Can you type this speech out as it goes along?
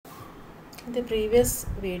In the previous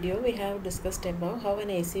video, we have discussed about how an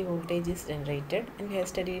AC voltage is generated, and we have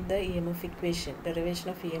studied the EMF equation, derivation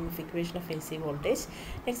of EMF equation of AC voltage.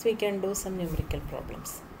 Next, we can do some numerical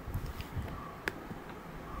problems.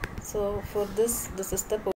 So, for this is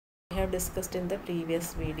the point we have discussed in the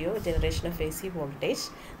previous video, generation of AC voltage.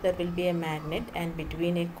 There will be a magnet, and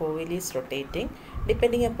between a coil is rotating.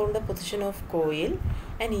 Depending upon the position of coil,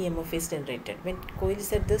 an EMF is generated. When coil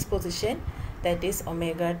is at this position, that is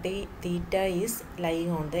omega t, theta is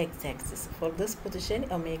lying on the x-axis. For this position,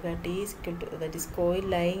 omega t is equal to, that is coil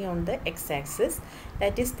lying on the x-axis,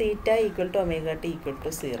 that is theta equal to omega t equal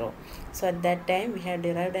to 0. So at that time, we have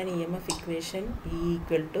derived an EMF equation E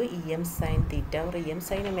equal to Em sin theta or Em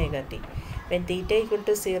sin omega t. When theta equal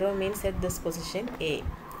to 0 means at this position A,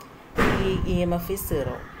 EMF is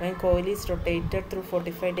 0. When coil is rotated through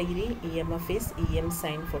 45 degree, EMF is Em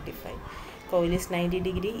sin 45. Coil is 90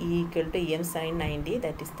 degree, E equal to Em sin 90,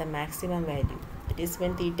 that is the maximum value. It is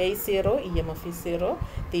when theta is 0, EMF is 0,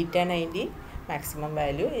 theta 90, maximum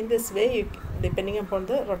value. In this way, depending upon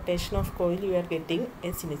the rotation of coil, you are getting a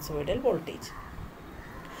sinusoidal voltage.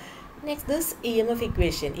 Next, this EMF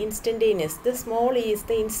equation, instantaneous. The small e is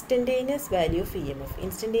the instantaneous value of EMF.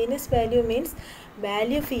 Instantaneous value means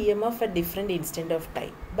value of EMF at different instant of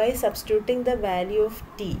time. By substituting the value of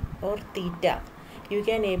t or theta, you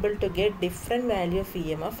can able to get different value of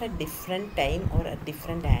EMF at different time or at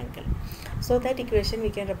different angle. So that equation we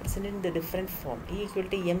can represent in the different form. E equal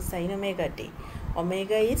to Em sin omega t.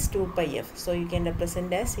 Omega is 2 pi f. So you can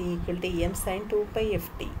represent as E equal to Em sin 2 pi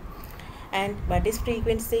ft. And what is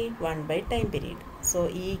frequency? 1 by time period. So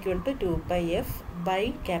E equal to 2 pi f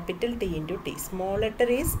by capital T into T. Small letter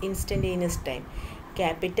is instantaneous time.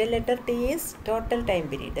 Capital letter T is total time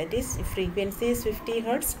period. That is, if frequency is 50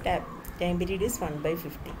 Hertz, time period is 1 by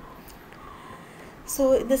 50.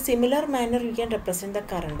 So in the similar manner, you can represent the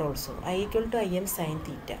current also. I equal to Im sin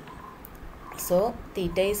theta. So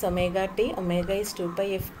theta is omega t, omega is 2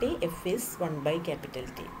 pi ft, f is 1 by capital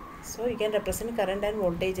T. So you can represent current and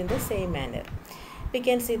voltage in the same manner. We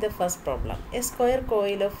can see the first problem. A square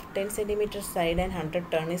coil of 10 cm side and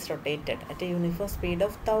 100 turn is rotated at a uniform speed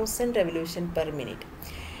of 1000 revolution per minute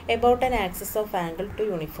about an axis of angle to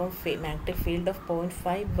uniform magnetic field of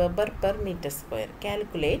 0.5 Weber per meter square.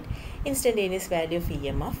 Calculate instantaneous value of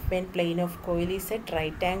EMF when plane of coil is at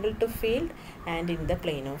right angle to field and in the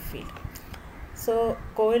plane of field. So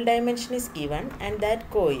coil dimension is given and that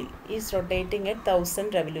coil is rotating at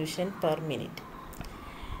 1000 revolution per minute.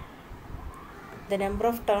 The number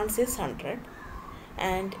of turns is 100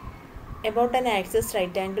 and about an axis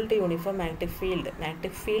right angle to uniform magnetic field.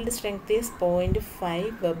 Magnetic field strength is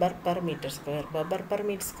 0.5 Weber per meter square. Weber per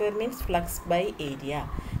meter square means flux by area.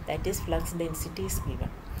 That is, flux density is given.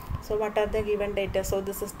 So what are the given data? So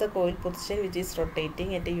this is the coil position which is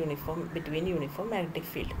rotating at a uniform magnetic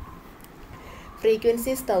field.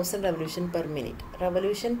 Frequency is 1000 revolution per minute.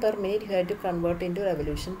 Revolution per minute you have to convert into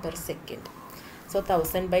revolution per second. So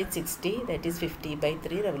 1000 by 60, that is 50 by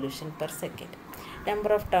 3 revolution per second. Number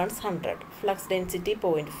of turns 100. Flux density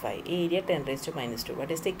 0.5. Area 10 raised to minus 2.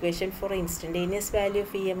 What is the equation for instantaneous value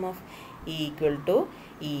of EMF? E equal to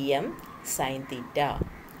Em sin theta,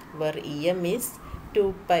 where Em is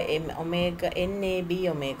 2 pi m omega NAB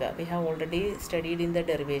omega. We have already studied in the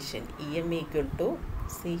derivation. Em equal to,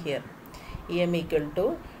 see here, Em equal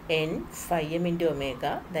to n phi m into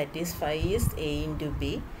omega. That is, phi is A into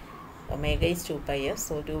B. Omega is 2 pi f,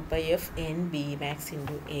 so 2 pi f n B max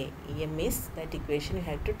into A. Em is that equation you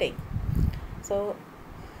have to take. So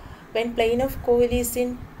when plane of coil is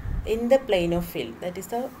in the plane of field, that is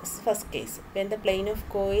the first case. When the plane of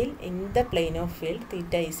coil in the plane of field,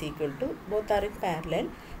 theta is equal to, both are in parallel,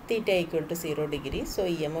 theta equal to 0 degree. So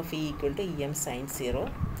Em of E equal to Em sin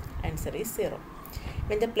 0. Answer is 0.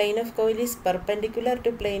 When the plane of coil is perpendicular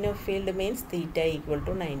to plane of field means theta equal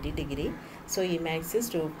to 90 degree. So Emax is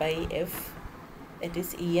 2 pi f, that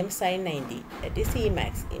is Em sin 90, that is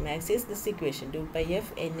Emax. Emax is this equation, 2 pi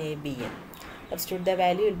f NABN. Substitute the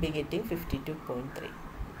value, you will be getting 52.3.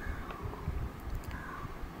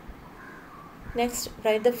 Next,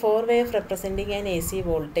 write the four way of representing an AC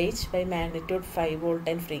voltage by magnitude 5 volt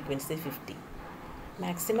and frequency 50.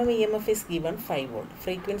 Maximum EMF is given 5 volt.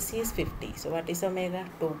 Frequency is 50. So what is omega?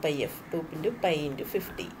 2 pi f. 2 into pi into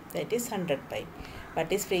 50. That is 100 pi.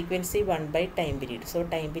 What is frequency? 1 by time period. So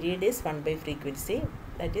time period is 1 by frequency.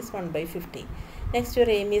 That is 1 by 50. Next, your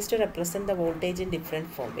aim is to represent the voltage in different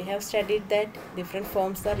form. We have studied that different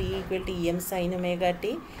forms are E equal to Em sin omega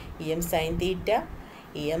t, Em sin theta,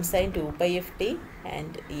 Em sin 2 pi ft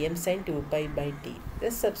and Em sin 2 pi by t.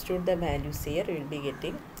 Just substitute the values here. You will be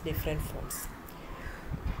getting different forms.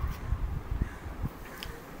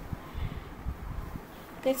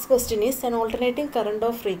 Next question is an alternating current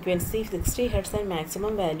of frequency 60 Hz and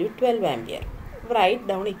maximum value 12 ampere. Write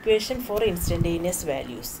down equation for instantaneous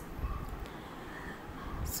values.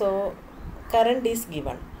 So current is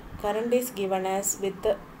given. Current is given as with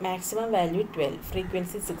the maximum value 12,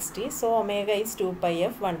 frequency 60. So omega is 2 pi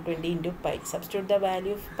f 120 into pi. Substitute the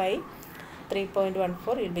value of pi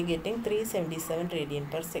 3.14, you will be getting 377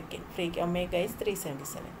 radian per second. Omega is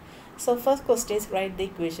 377. So first question is write the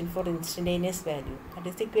equation for instantaneous value. That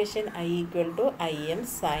is equation I equal to Im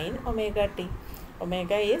sin omega t.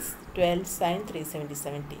 Omega is 12 sin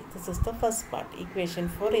 377 t. This is the first part, equation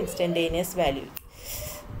for instantaneous value.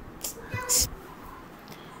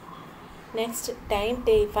 Next, find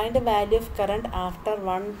the value of current after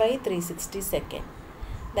 1 by 360 second.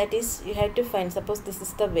 That is, you have to find, suppose this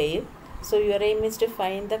is the wave. So your aim is to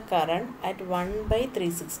find the current at 1 by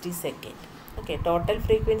 360 second. Okay, total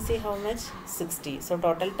frequency how much? 60. So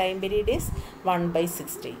total time period is 1 by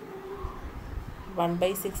 60. 1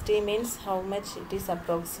 by 60 means how much? It is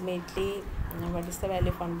approximately, what is the value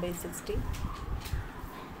of 1 by 60?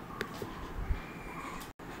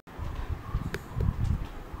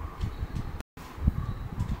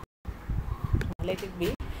 Let it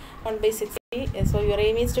be 1 by 60. So your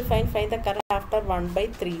aim is to find the current after 1 by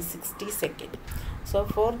 360 second. So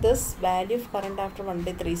for this value of current after 1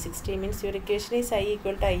 by 360 means your equation is I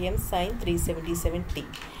equal to Im sin 377 t.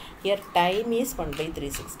 Here time is 1 by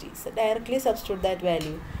 360. So directly substitute that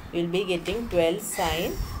value. You will be getting 12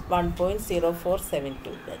 sin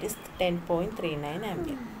 1.0472. That is 10.39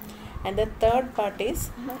 ampere. And the third part is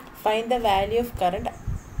find the value of current.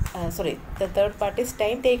 The third part is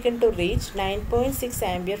time taken to reach 9.6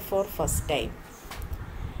 ampere for first time.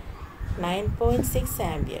 9.6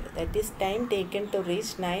 ampere, that is time taken to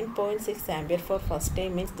reach 9.6 ampere for first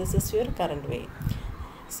time means this is your current wave.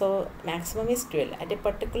 So maximum is 12. At a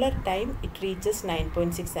particular time it reaches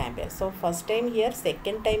 9.6 ampere. So first time here,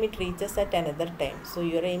 second time it reaches at another time. So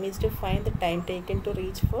your aim is to find the time taken to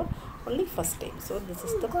reach for only first time. So this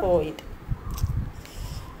is the point.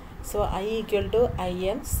 So I equal to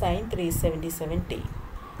Im sin 377 t.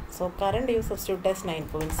 So current you substitute as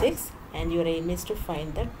 9.6 and your aim is to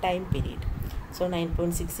find the time period. So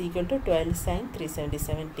 9.6 equal to 12 sin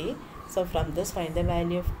 377 t. So from this find the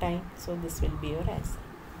value of time. So this will be your answer.